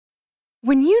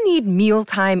When you need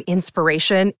mealtime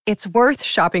inspiration, it's worth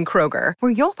shopping Kroger,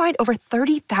 where you'll find over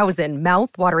 30,000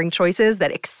 mouth-watering choices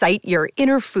that excite your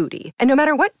inner foodie. And no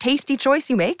matter what tasty choice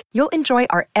you make, you'll enjoy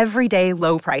our everyday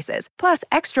low prices, plus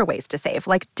extra ways to save,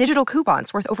 like digital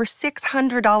coupons worth over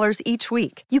 $600 each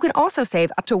week. You can also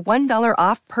save up to $1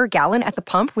 off per gallon at the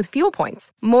pump with fuel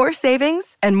points. More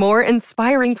savings and more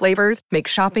inspiring flavors make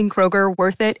shopping Kroger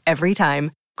worth it every time.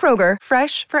 Kroger,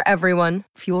 fresh for everyone.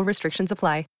 Fuel restrictions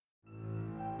apply.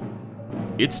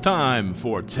 It's time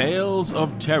for Tales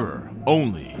of Terror,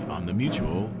 only on the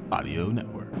Mutual Audio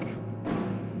Network.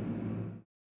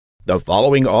 The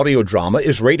following audio drama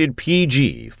is rated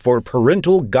PG for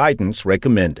parental guidance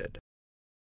recommended.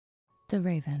 The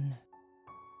Raven.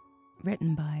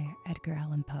 Written by Edgar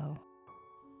Allan Poe.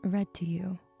 Read to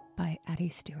you by Addie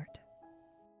Stewart.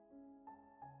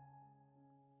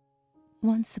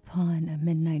 Once upon a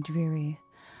midnight dreary,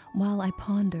 while I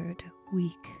pondered,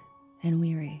 weak and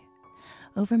weary,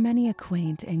 over many a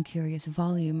quaint and curious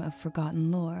volume of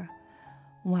forgotten lore,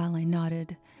 while I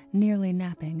nodded, nearly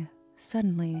napping,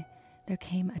 suddenly there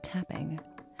came a tapping,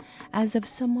 as of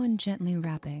someone gently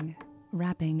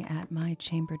rapping at my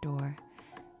chamber door.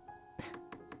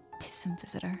 "'Tis some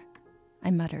visitor," I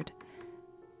muttered,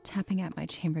 tapping at my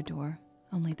chamber door,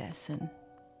 only this and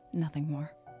nothing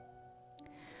more.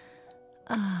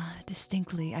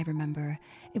 Distinctly I remember,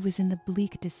 it was in the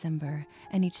bleak December,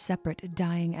 and each separate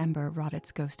dying ember wrought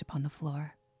its ghost upon the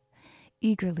floor.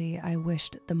 Eagerly I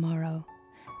wished the morrow,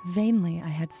 vainly I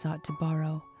had sought to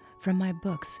borrow from my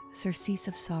books surcease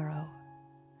of sorrow.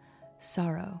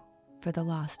 Sorrow for the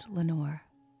lost Lenore,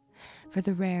 for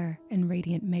the rare and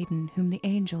radiant maiden whom the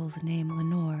angels name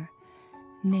Lenore,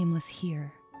 nameless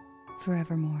here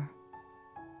forevermore.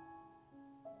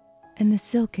 And the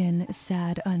silken,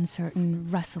 sad,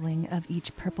 uncertain rustling of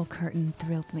each purple curtain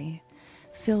thrilled me,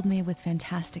 filled me with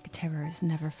fantastic terrors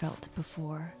never felt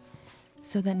before,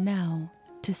 so that now,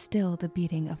 to still the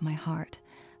beating of my heart,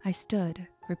 I stood,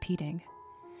 repeating,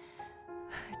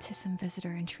 "'Tis some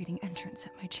visitor entreating entrance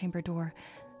at my chamber door,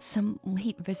 some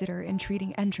late visitor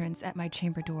entreating entrance at my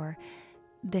chamber door.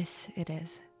 This it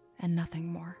is, and nothing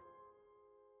more."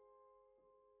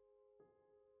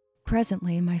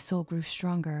 Presently my soul grew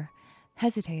stronger,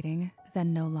 hesitating,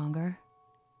 then no longer.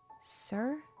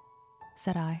 "Sir,"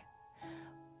 said I,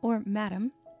 "or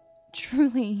madam,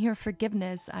 truly your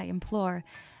forgiveness I implore,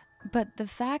 but the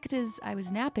fact is I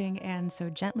was napping, and so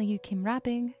gently you came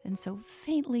rapping, and so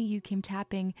faintly you came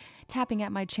tapping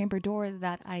at my chamber door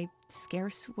that I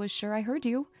scarce was sure I heard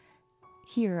you."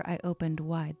 Here I opened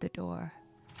wide the door.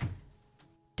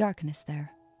 Darkness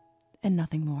there, and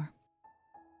nothing more.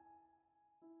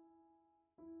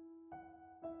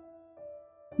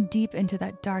 Deep into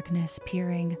that darkness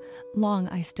peering, long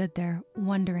I stood there,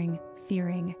 wondering,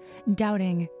 fearing,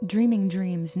 doubting, dreaming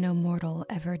dreams no mortal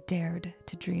ever dared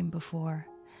to dream before.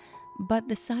 But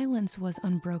the silence was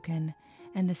unbroken,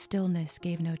 and the stillness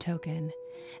gave no token,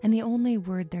 and the only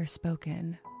word there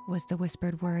spoken was the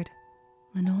whispered word,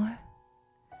 "Lenore?"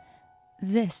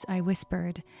 This I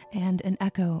whispered, and an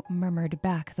echo murmured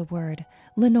back the word,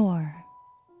 "Lenore."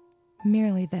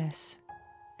 Merely this,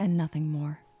 and nothing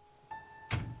more.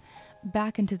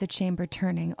 Back into the chamber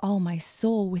turning, all my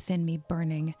soul within me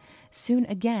burning, soon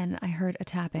again I heard a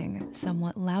tapping,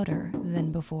 somewhat louder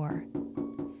than before.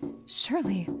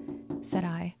 "Surely," said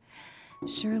I,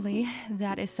 "surely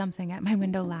that is something at my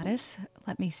window lattice.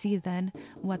 Let me see then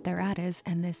what thereat is,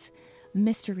 and this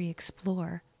mystery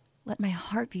explore. Let my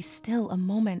heart be still a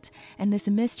moment, and this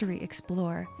mystery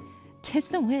explore. 'Tis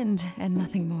the wind, and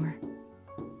nothing more."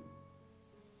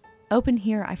 Open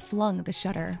here I flung the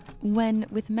shutter, when,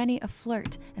 with many a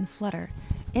flirt and flutter,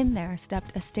 in there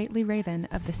stepped a stately raven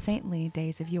of the saintly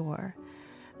days of yore.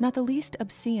 Not the least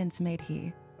obeisance made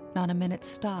he, not a minute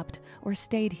stopped or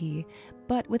stayed he,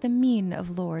 but with a mien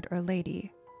of lord or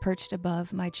lady, perched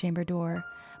above my chamber door,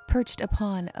 perched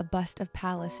upon a bust of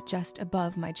Pallas just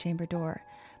above my chamber door,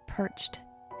 perched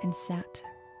and sat,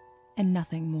 and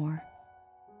nothing more.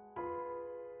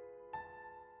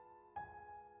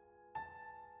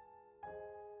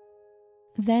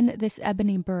 Then this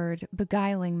ebony bird,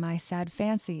 beguiling my sad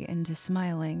fancy into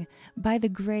smiling, by the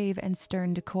grave and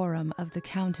stern decorum of the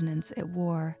countenance it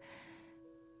wore.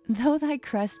 "Though thy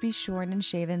crest be shorn and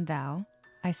shaven, thou,"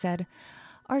 I said,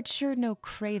 "art sure no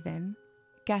craven,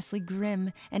 ghastly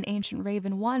grim, an ancient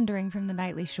raven wandering from the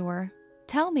nightly shore.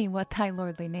 Tell me what thy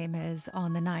lordly name is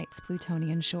on the night's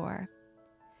Plutonian shore."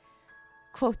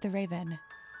 Quoth the raven,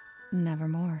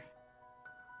 "Nevermore."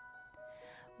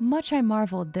 Much I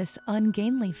marveled this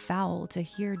ungainly fowl to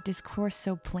hear discourse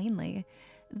so plainly,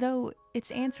 though its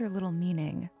answer little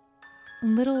meaning,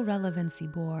 little relevancy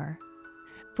bore,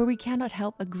 For we cannot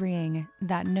help agreeing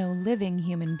that no living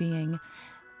human being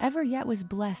ever yet was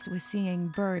blessed with seeing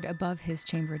bird above his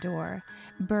chamber door,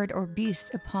 bird or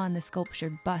beast upon the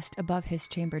sculptured bust above his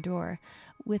chamber door,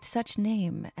 with such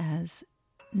name as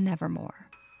Nevermore.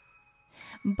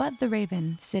 But the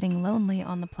raven, sitting lonely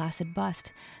on the placid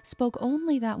bust, spoke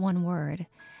only that one word,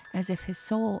 as if his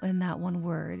soul in that one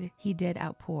word he did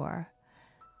outpour.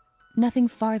 Nothing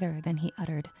farther than he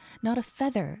uttered, not a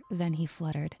feather than he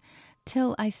fluttered,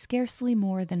 till I scarcely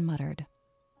more than muttered,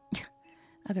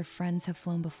 other friends have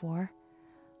flown before.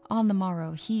 On the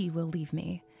morrow he will leave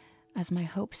me, as my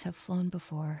hopes have flown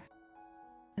before.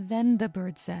 Then the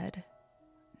bird said,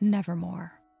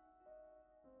 Nevermore.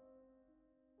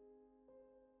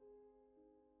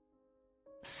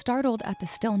 Startled at the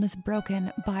stillness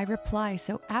broken by reply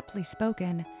so aptly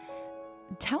spoken,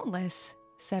 doubtless,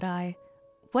 said I,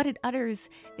 what it utters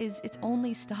is its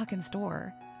only stock and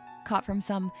store, caught from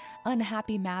some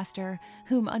unhappy master,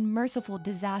 whom unmerciful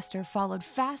disaster followed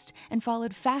fast and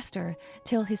followed faster,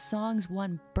 till his songs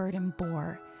one burden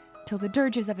bore, till the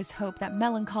dirges of his hope that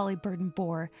melancholy burden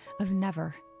bore, of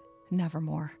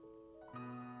nevermore.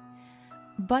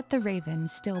 But the raven,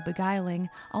 still beguiling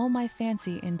all my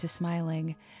fancy into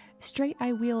smiling, straight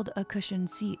I wheeled a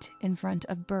cushioned seat in front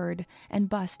of bird and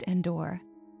bust and door.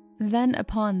 Then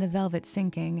upon the velvet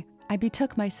sinking, I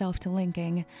betook myself to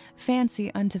linking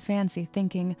fancy unto fancy,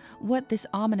 thinking what this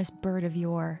ominous bird of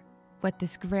yore, what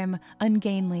this grim,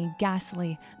 ungainly,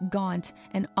 ghastly, gaunt,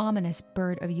 and ominous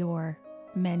bird of yore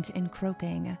meant in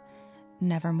croaking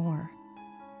Nevermore.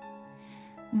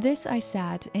 This I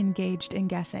sat engaged in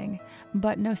guessing,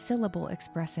 but no syllable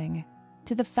expressing,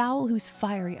 to the fowl whose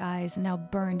fiery eyes now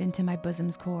burned into my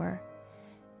bosom's core.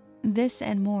 This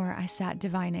and more I sat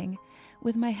divining,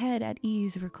 with my head at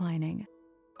ease reclining,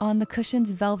 on the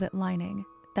cushion's velvet lining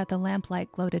that the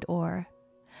lamplight gloated o'er.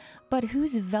 But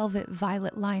whose velvet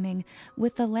violet lining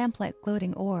with the lamplight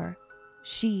gloating o'er,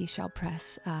 she shall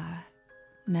press,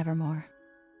 nevermore.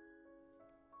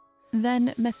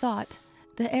 Then, methought,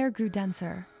 the air grew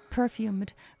denser,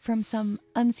 perfumed from some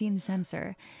unseen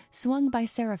censer, swung by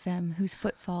seraphim whose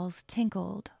footfalls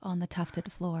tinkled on the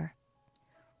tufted floor.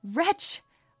 Wretch,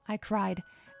 I cried,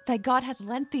 thy God hath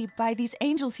lent thee, by these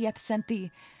angels he hath sent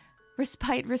thee.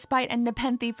 Respite, and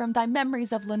nepenthe from thy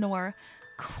memories of Lenore.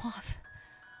 Quaff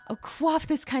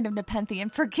this kind of nepenthe,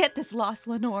 and forget this lost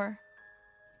Lenore.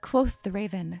 Quoth the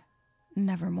raven,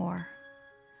 Nevermore.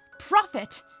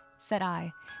 Prophet, said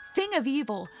I, thing of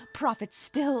evil, prophet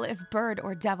still, if bird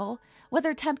or devil,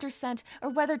 whether tempter sent, or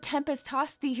whether tempest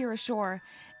tossed thee here ashore,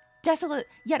 desolate,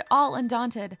 yet all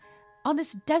undaunted, on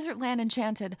this desert land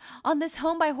enchanted, on this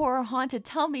home by horror haunted,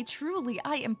 tell me truly,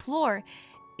 I implore,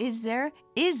 is there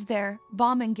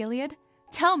balm in Gilead?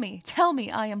 Tell me,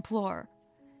 I implore.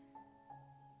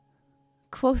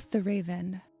 Quoth the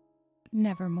raven,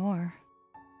 Nevermore.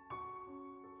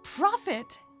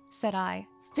 Prophet, said I,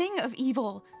 thing of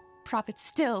evil, prophet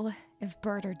still, if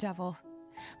bird or devil.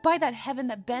 By that heaven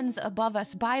that bends above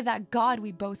us, by that God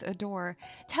we both adore,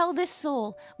 tell this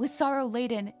soul, with sorrow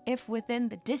laden, if within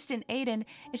the distant Aidenn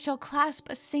it shall clasp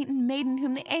a saint and maiden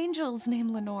whom the angels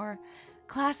name Lenore,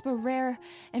 clasp a rare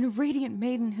and radiant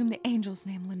maiden whom the angels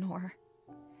name Lenore.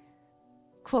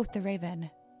 Quoth the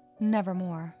raven,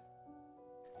 Nevermore.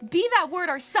 Be that word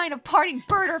our sign of parting,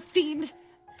 bird or fiend!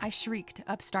 I shrieked,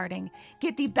 upstarting.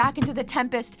 Get thee back into the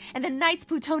tempest and the night's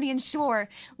Plutonian shore.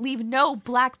 Leave no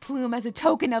black plume as a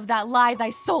token of that lie thy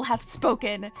soul hath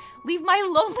spoken. Leave my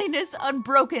loneliness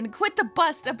unbroken. Quit the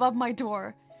bust above my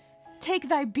door. Take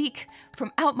thy beak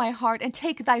from out my heart and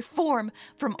take thy form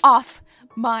from off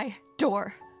my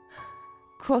door.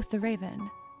 Quoth the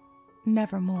raven,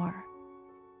 Nevermore.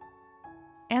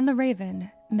 And the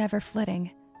raven, never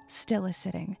flitting, still is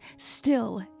sitting,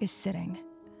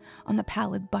 on the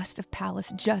pallid bust of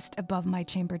Pallas just above my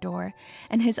chamber door,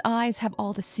 and his eyes have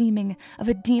all the seeming of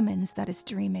a demon's that is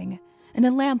dreaming, and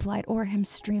the lamplight o'er him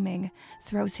streaming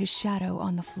throws his shadow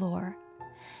on the floor,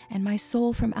 and my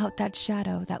soul from out that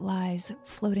shadow that lies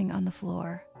floating on the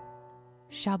floor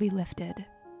shall be lifted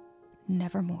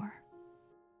nevermore.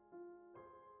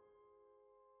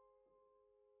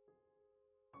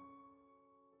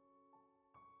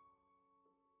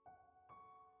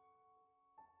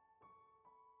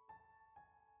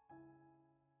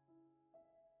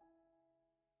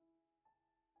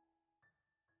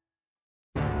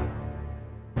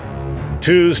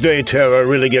 Tuesday Terror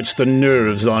really gets the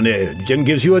nerves on edge and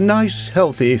gives you a nice,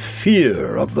 healthy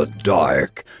fear of the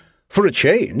dark. For a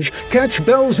change, catch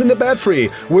Bells in the Bat Free,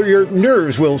 where your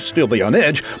nerves will still be on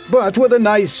edge, but with a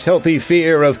nice, healthy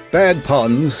fear of bad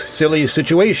puns, silly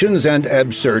situations, and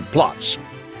absurd plots.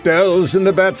 Bells in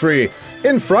the Bat Free,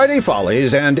 in Friday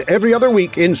Follies, and every other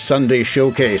week in Sunday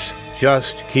Showcase.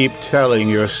 Just keep telling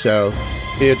yourself,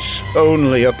 it's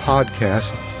only a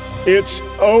podcast. It's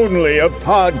only a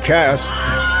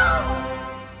podcast.